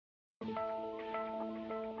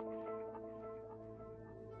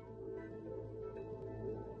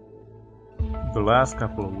The last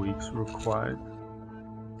couple of weeks were quiet.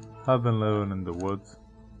 I've been living in the woods,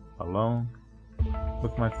 alone,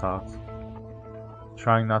 with my thoughts,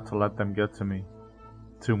 trying not to let them get to me,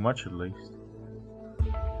 too much at least.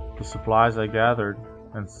 The supplies I gathered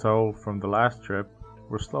and stole from the last trip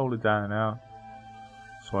were slowly dying out,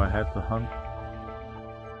 so I had to hunt.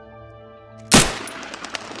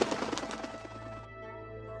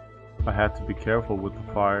 I had to be careful with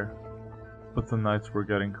the fire, but the nights were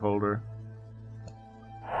getting colder.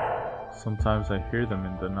 Sometimes I hear them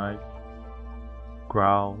in the night,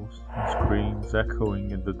 growls and screams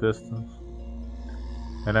echoing in the distance,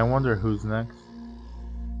 and I wonder who's next,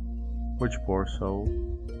 which poor soul.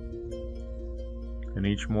 And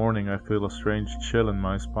each morning I feel a strange chill in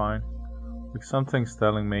my spine, like something's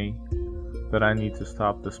telling me that I need to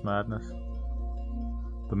stop this madness,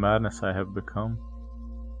 the madness I have become.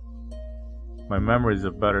 My memories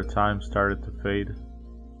of better times started to fade,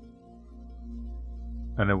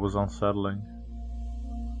 and it was unsettling.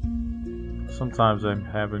 Sometimes I'm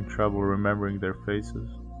having trouble remembering their faces,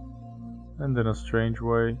 and in a strange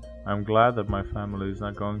way, I'm glad that my family is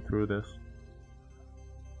not going through this.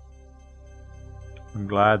 I'm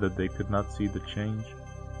glad that they could not see the change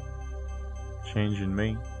in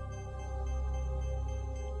me.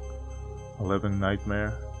 A living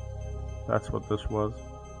nightmare, that's what this was.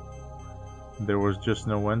 There was just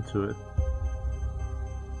no end to it.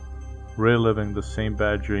 Reliving the same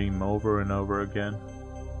bad dream over and over again.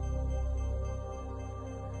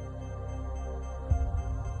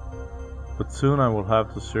 But soon I will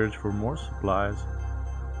have to search for more supplies.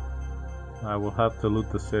 I will have to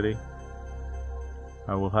loot the city.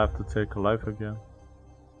 I will have to take a life again.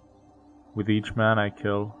 With each man I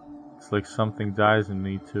kill, it's like something dies in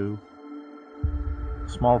me too. A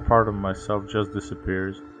small part of myself just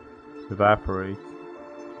disappears, evaporates.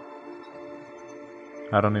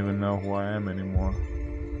 I don't even know who I am anymore.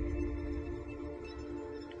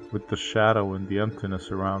 With the shadow and the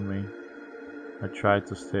emptiness around me, I try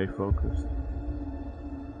to stay focused.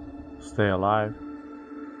 Stay alive.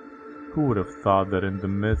 Who would have thought that in the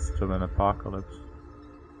midst of an apocalypse,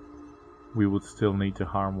 we would still need to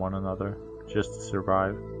harm one another just to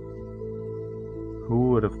survive? Who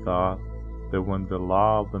would have thought that when the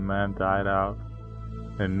law of the man died out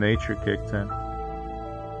and nature kicked in,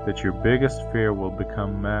 that your biggest fear will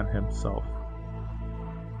become man himself?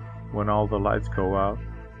 When all the lights go out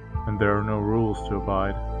and there are no rules to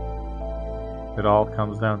abide, it all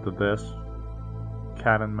comes down to this: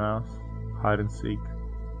 cat and mouse, hide and seek.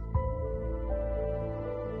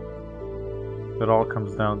 It all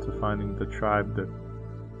comes down to finding the tribe that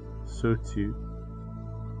suits you.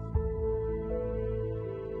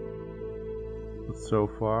 But so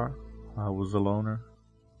far, I was a loner.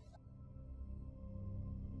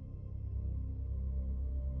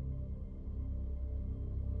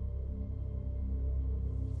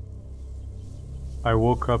 I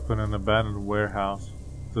woke up in an abandoned warehouse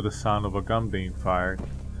to the sound of a gun being fired.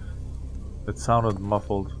 It sounded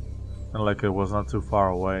muffled and like it was not too far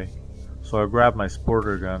away, so I grabbed my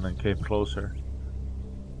sporter gun and came closer.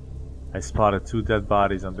 I spotted 2 dead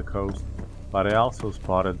bodies on the coast, but I also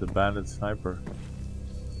spotted the bandit sniper,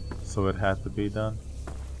 so it had to be done.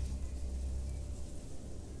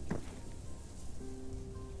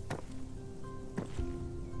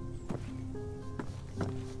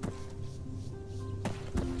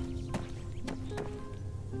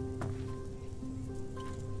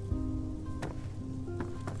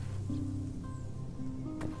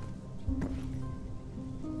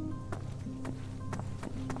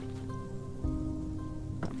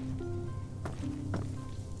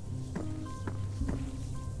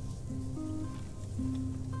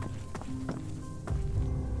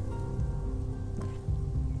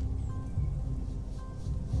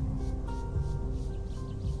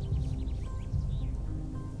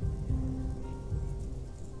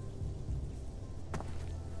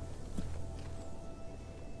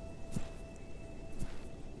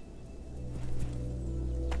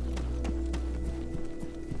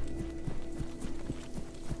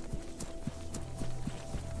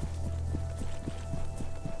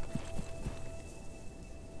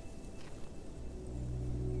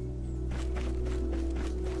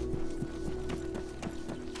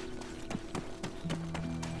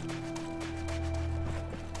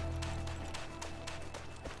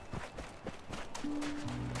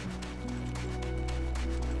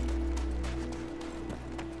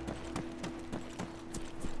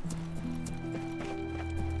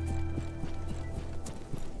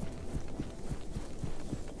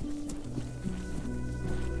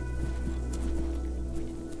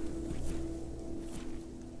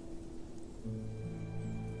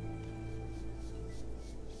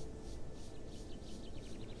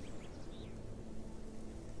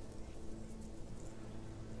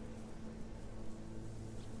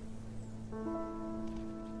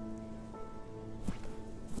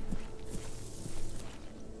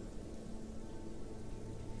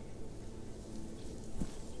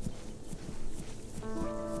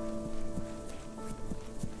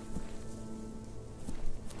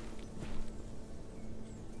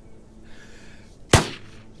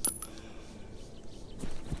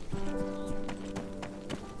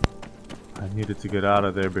 needed to get out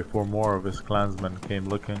of there before more of his clansmen came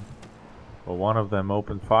looking, but one of them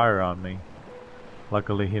opened fire on me.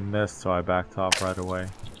 Luckily he missed, so I backed off right away.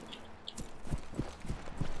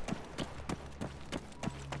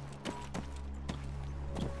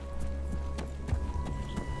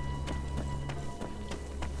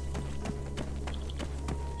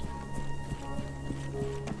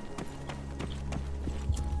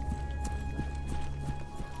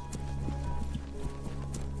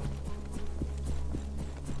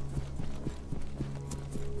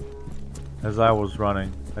 As I was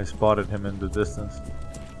running, I spotted him in the distance.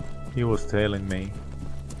 He was tailing me,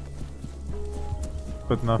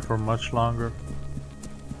 but not for much longer.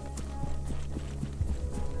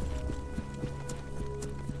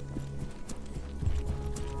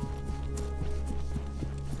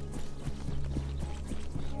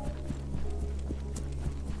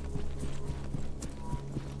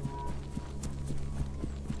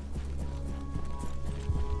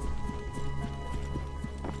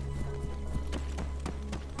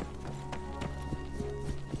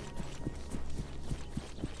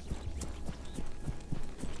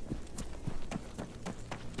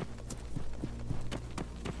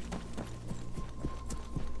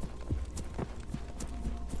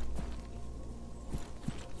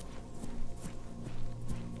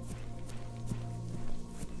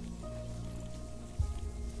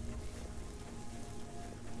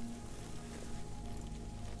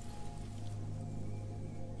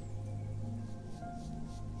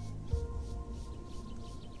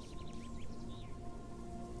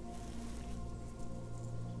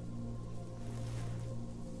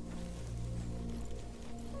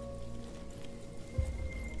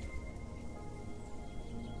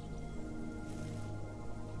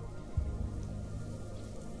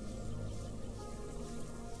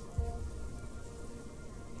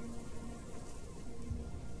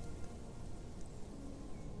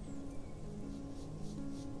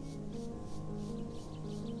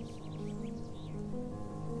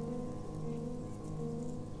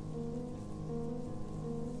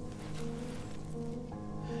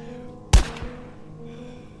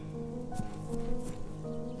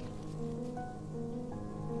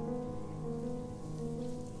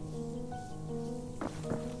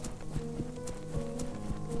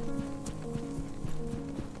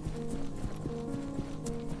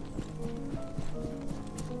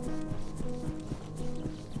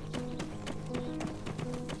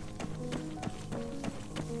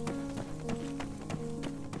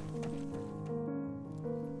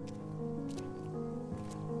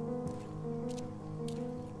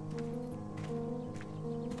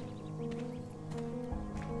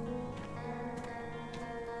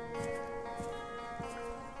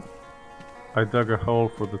 I dug a hole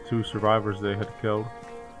for the 2 survivors they had killed.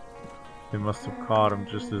 They must have caught him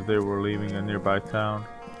just as they were leaving a nearby town.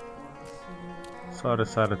 So I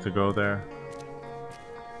decided to go there,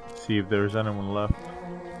 see if there's anyone left.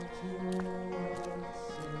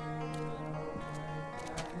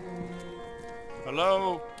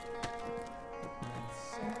 Hello?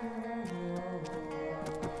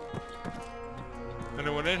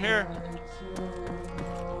 Anyone in here?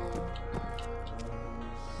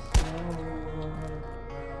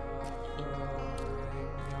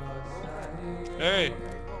 Hey!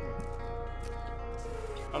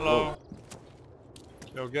 Hello?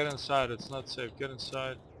 Yo, get inside, it's not safe, get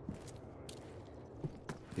inside.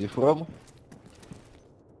 You from?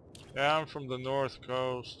 Yeah, I'm from the north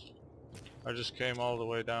coast. I just came all the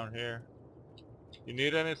way down here. You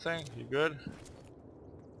need anything? You good?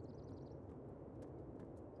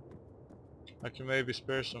 I can maybe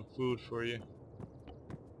spare some food for you.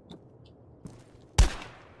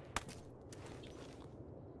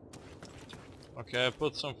 Okay, I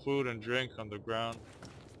put some food and drink on the ground.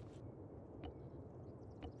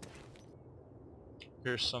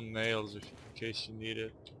 Here's some nails in case you need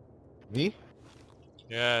it. Me?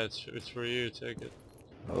 Yeah, it's for you, take it.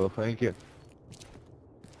 Oh, thank you.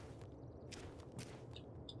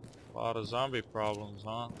 A lot of zombie problems,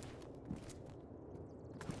 huh?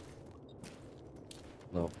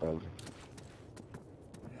 No problem.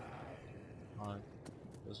 Alright,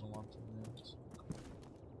 doesn't want the nails.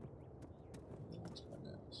 He wants my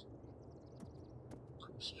nails.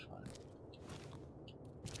 Chris, try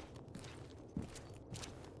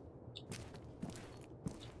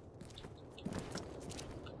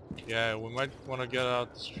it. Yeah, we might want to get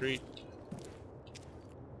out the street.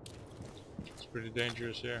 It's pretty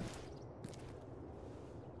dangerous here.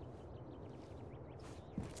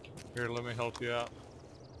 Here, let me help you out.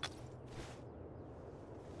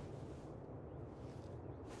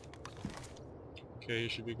 Okay, you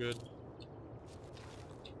should be good.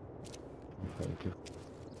 thank you.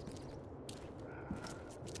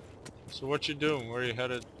 So what you doing? Where you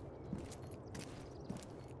headed?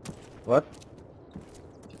 What?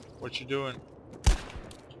 What you doing?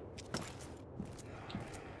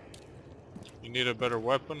 You need a better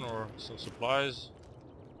weapon or some supplies?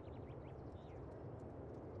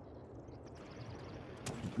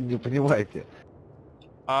 Не понимаете.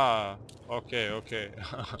 Ah, okay, okay.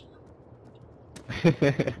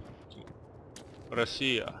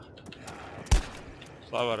 Россия.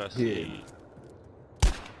 Слава России.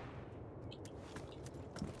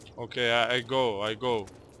 Okay, I go.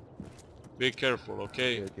 Be careful,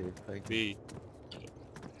 okay? Okay, thank you. Be.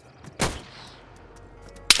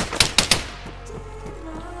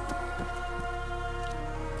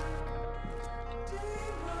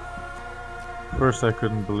 First I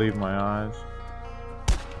couldn't believe my eyes.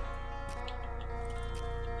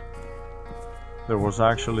 There was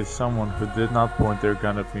actually someone who did not point their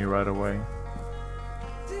gun at me right away.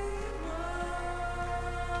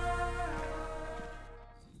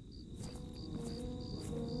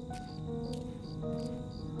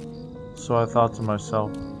 So I thought to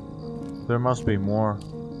myself, there must be more.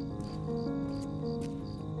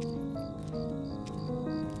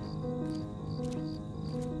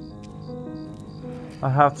 I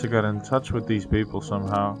have to get in touch with these people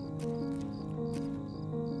somehow.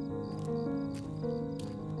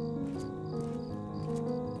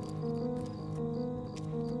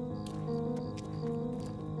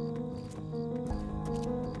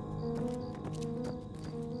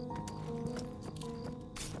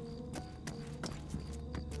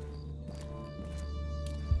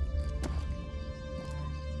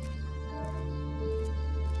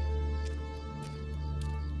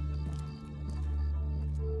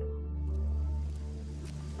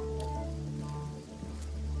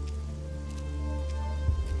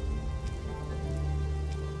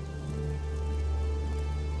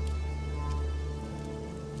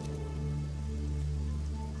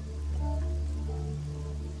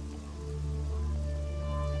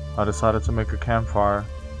 I decided to make a campfire,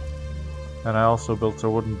 and I also built a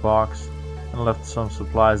wooden box and left some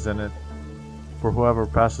supplies in it for whoever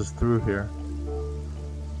passes through here.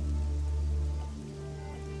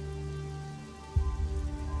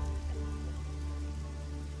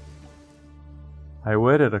 I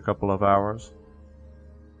waited a couple of hours,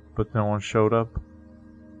 but no one showed up.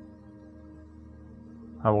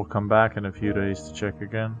 I will come back in a few days to check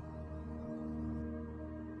again.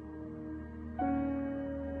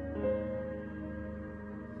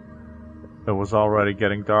 It was already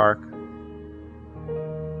getting dark,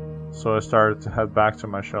 so I started to head back to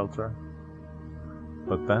my shelter.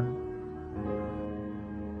 But then...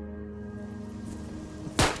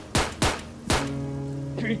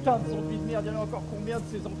 Putain de zombies de merde, y'en a encore combien de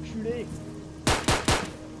ces enculés?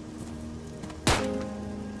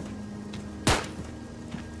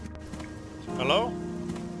 Hello?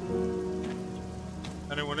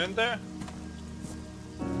 Anyone in there?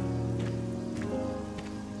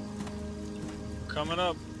 Coming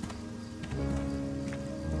up.